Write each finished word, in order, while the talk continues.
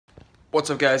What's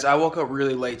up, guys? I woke up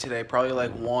really late today, probably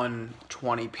like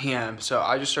 1:20 p.m. So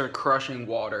I just started crushing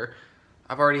water.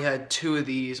 I've already had 2 of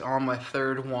these, on my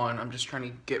 3rd one. I'm just trying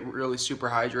to get really super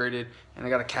hydrated, and I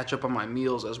gotta catch up on my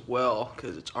meals as well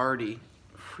because it's already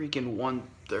freaking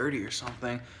 1:30 or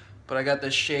something. But I got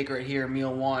this shake right here,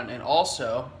 meal 1, and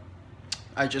also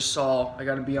I just saw I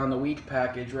gotta be on the week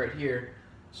package right here.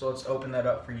 So let's open that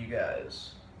up for you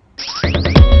guys.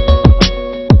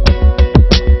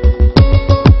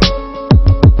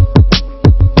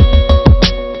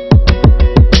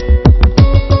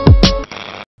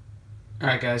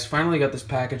 Alright guys, finally got this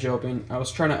package open. I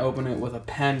was trying to open it with a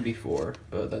pen before,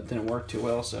 but that didn't work too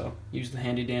well, so use the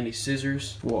handy dandy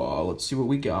scissors. Whoa, let's see what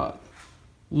we got.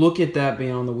 Look at that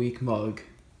being on the week mug.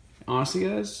 Honestly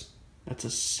guys, that's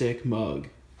a sick mug.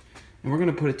 And we're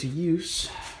gonna put it to use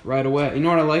right away. You know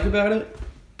what I like about it?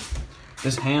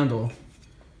 This handle.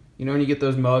 You know when you get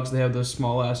those mugs, they have those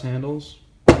small ass handles?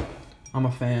 I'm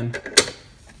a fan.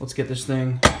 Let's get this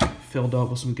thing filled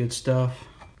up with some good stuff.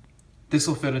 This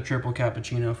will fit a triple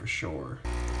cappuccino for sure.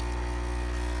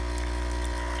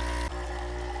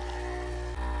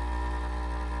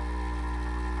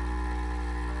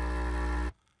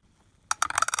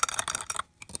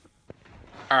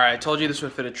 Alright, I told you this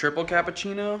would fit a triple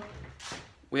cappuccino.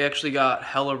 We actually got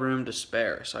hella room to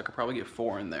spare, so I could probably get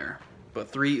 4 in there. But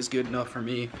 3 is good enough for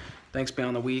me. Thanks,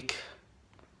 Beyond the Week.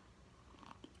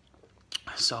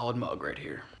 Solid mug right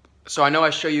here. So I know I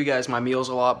show you guys my meals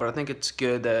a lot, but I think it's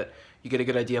good that you get a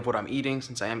good idea of what I'm eating,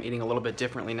 since I am eating a little bit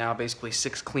differently now. Basically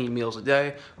 6 clean meals a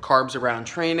day, carbs around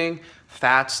training,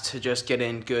 fats to just get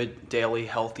in good daily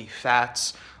healthy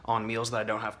fats on meals that I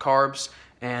don't have carbs,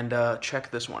 and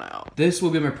check this one out. This will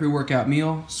be my pre-workout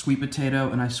meal, sweet potato,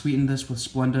 and I sweetened this with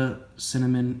Splenda,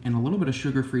 cinnamon, and a little bit of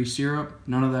sugar-free syrup.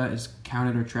 None of that is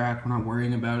counted or tracked, we're not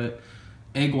worrying about it.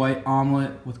 Egg white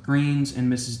omelet with greens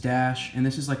and Mrs. Dash, and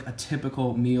this is like a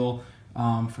typical meal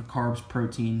for carbs,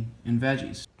 protein, and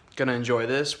veggies. Gonna enjoy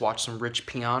this, watch some Rich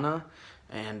Piana,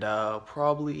 and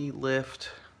probably lift.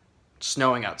 It's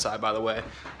snowing outside, by the way.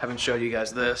 Haven't showed you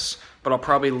guys this, but I'll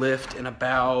probably lift in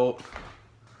about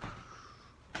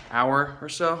an hour or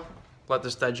so. Let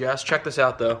this digest. Check this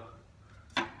out though.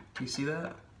 Do you see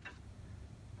that?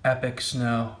 Epic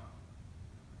snow.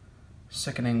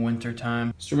 Sickening winter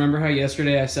time. So remember how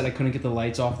yesterday I said I couldn't get the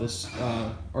lights off this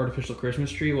artificial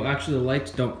Christmas tree? Well, actually the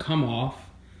lights don't come off.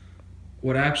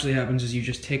 What actually happens is you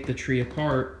just take the tree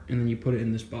apart and then you put it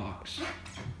in this box.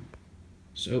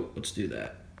 So let's do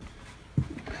that.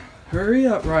 Hurry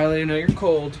up, Riley, I know you're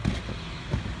cold.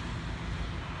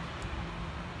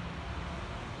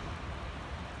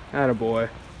 Attaboy.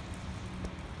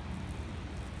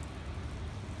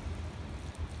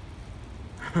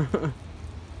 All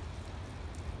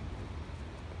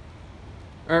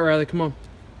right, Riley, come on.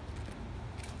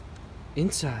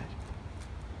 Inside.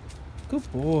 Good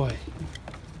boy.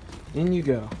 In you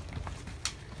go.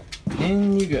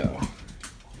 In you go.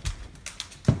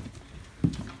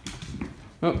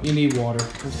 Oh, you need water.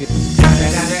 Let's get.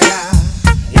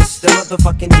 It's the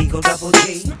motherfucking Eagle Double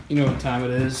G. You know what time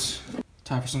it is.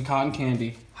 Time for some cotton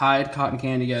candy. Hyde cotton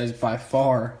candy, guys, by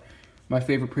far my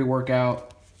favorite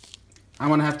pre-workout. I'm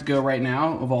gonna have to go right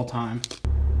now, of all time.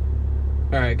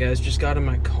 Alright guys, just got in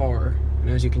my car, and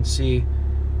as you can see,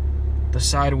 the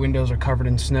side windows are covered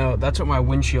in snow. That's what my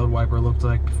windshield wiper looked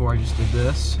like before I just did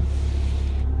this.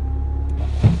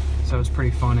 So it's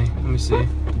pretty funny. Let me see.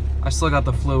 I still got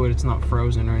the fluid, it's not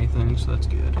frozen or anything, so that's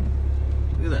good.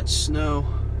 Look at that snow.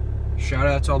 Shout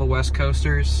out to all the West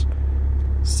Coasters,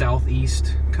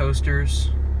 Southeast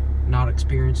Coasters, not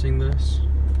experiencing this.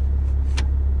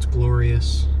 It's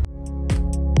glorious.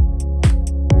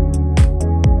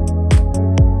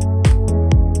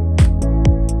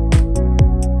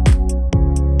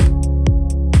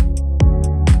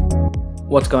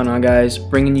 What's going on, guys?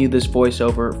 Bringing you this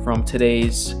voiceover from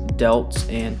today's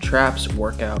delts and traps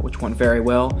workout, which went very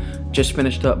well. Just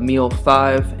finished up meal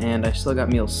 5 and I still got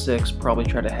meal 6. Probably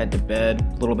try to head to bed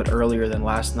a little bit earlier than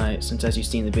last night, since as you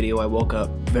see in the video I woke up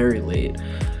very late.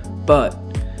 But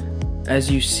as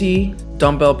you see,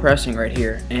 dumbbell pressing right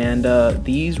here, and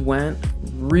these went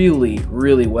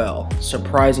really well,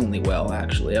 surprisingly well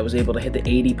actually. I was able to hit the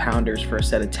 80 pounders for a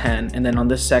set of 10, and then on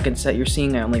this second set you're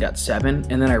seeing I only got 7,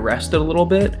 and then I rested a little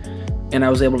bit and I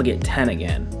was able to get 10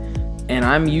 again. And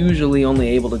I'm usually only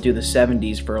able to do the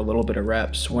 70s for a little bit of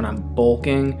reps when I'm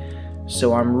bulking,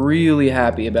 so I'm really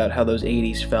happy about how those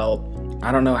 80s felt.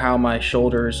 I don't know how my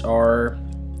shoulders are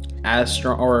as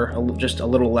strong, or just a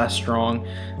little less strong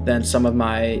than some of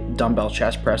my dumbbell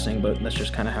chest pressing, but that's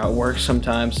just kind of how it works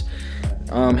sometimes.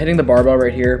 Hitting the barbell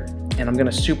right here, and I'm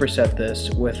gonna superset this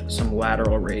with some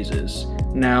lateral raises.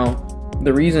 Now,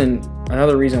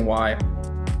 Another reason why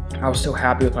I was so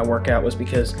happy with my workout was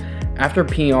because after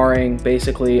PRing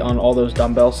basically on all those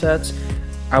dumbbell sets,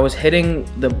 I was hitting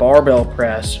the barbell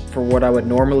press for what I would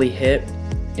normally hit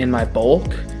in my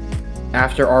bulk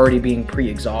after already being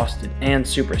pre-exhausted and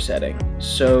supersetting.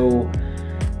 So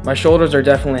my shoulders are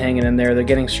definitely hanging in there. They're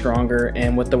getting stronger,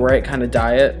 and with the right kind of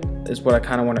diet is what I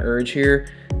kind of want to urge here.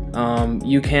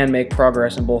 You can make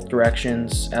progress in both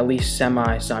directions, at least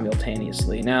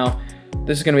semi-simultaneously. Now,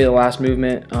 this is going to be the last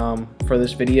movement for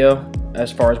this video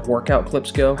as far as workout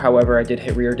clips go. However, I did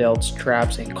hit rear delts,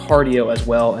 traps, and cardio as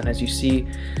well. And as you see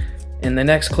in the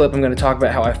next clip, I'm going to talk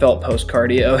about how I felt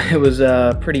post-cardio. It was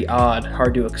pretty odd,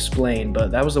 hard to explain,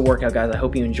 but that was the workout, guys. I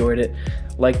hope you enjoyed it.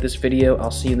 Like this video. I'll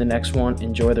see you in the next one.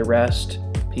 Enjoy the rest.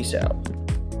 Peace out.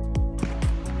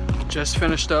 Just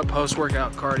finished up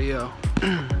post-workout cardio.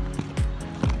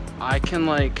 I can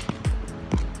like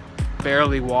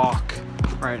barely walk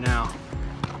right now.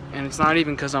 And it's not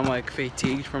even because I'm like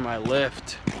fatigued from my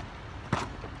lift.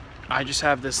 I just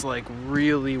have this like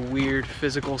really weird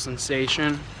physical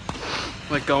sensation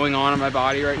like going on in my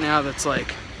body right now that's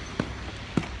like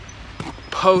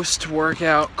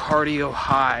post-workout cardio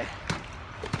high.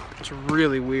 It's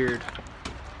really weird.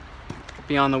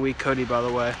 Beyond the Weak hoodie, by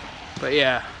the way. But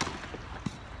yeah.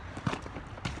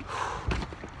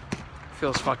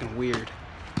 Feels fucking weird.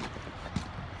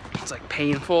 It's like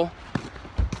painful,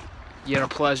 yet a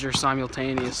pleasure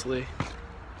simultaneously.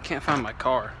 Can't find my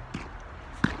car.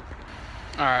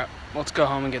 Alright, let's go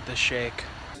home and get this shake.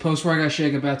 Post-workout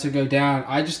shake about to go down.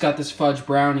 I just got this fudge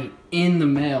brownie in the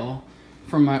mail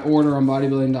from my order on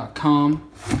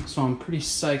bodybuilding.com. So I'm pretty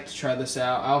psyched to try this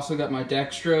out. I also got my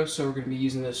dextrose, so we're gonna be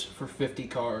using this for 50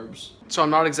 carbs. So I'm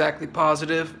not exactly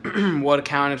positive what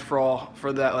accounted for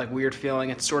that like weird feeling.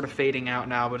 It's sort of fading out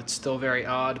now, but it's still very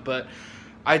odd. But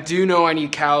I do know I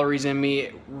need calories in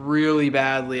me really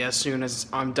badly as soon as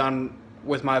I'm done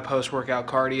with my post-workout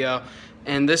cardio.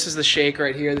 And this is the shake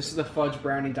right here. This is the fudge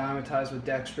brownie diamatized with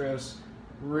dextrose.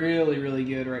 Really, really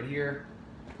good right here.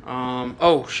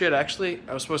 Oh shit, actually,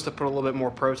 I was supposed to put a little bit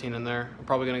more protein in there. I'm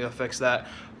probably gonna go fix that.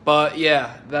 But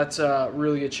yeah, that's a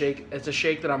really good shake. It's a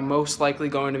shake that I'm most likely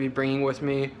going to be bringing with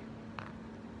me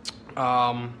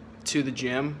to the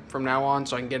gym from now on,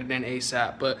 so I can get it in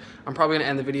ASAP. But I'm probably gonna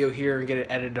end the video here and get it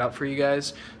edited up for you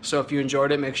guys. So if you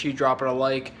enjoyed it, make sure you drop it a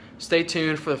like. Stay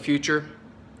tuned for the future.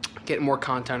 Getting more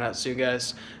content out to you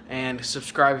guys. And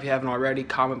subscribe if you haven't already.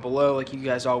 Comment below like you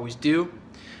guys always do.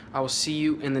 I will see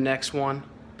you in the next one.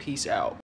 Peace out.